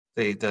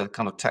The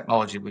kind of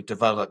technology we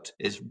developed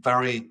is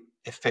very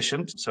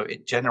efficient. So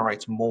it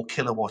generates more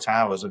kilowatt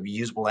hours of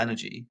usable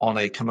energy on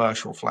a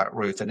commercial flat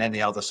roof than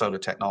any other solar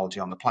technology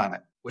on the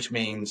planet, which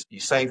means you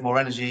save more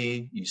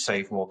energy, you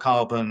save more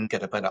carbon,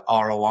 get a better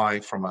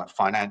ROI from a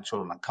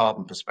financial and a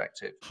carbon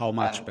perspective. How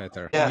much And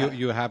better? yeah,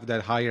 You have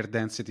that higher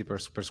density per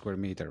square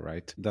meter,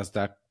 right? Does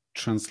that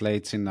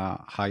translates in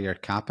a higher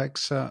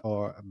capex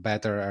or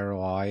better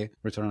ROI,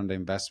 return on the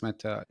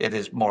investment? It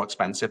is more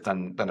expensive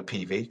than a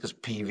PV because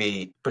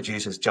PV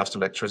produces just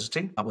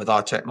electricity. And with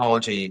our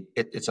technology,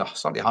 it's a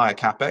slightly higher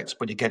capex,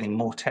 but you're getting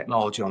more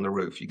technology on the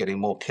roof. You're getting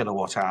more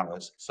kilowatt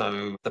hours.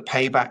 So the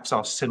paybacks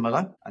are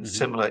similar and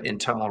similar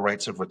internal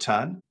rates of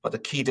return. But the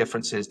key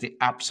difference is the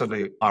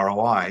absolute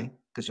ROI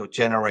because you're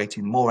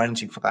generating more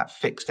energy for that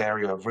fixed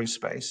area of roof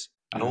space.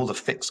 And all the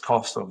fixed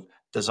costs of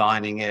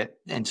designing it,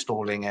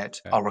 installing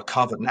it are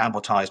recovered and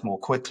amortized more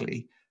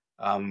quickly.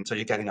 So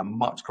you're getting a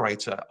much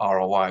greater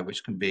ROI,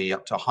 which can be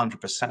up to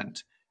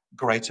 100%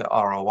 greater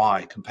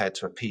ROI compared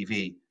to a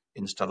PV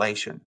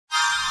installation.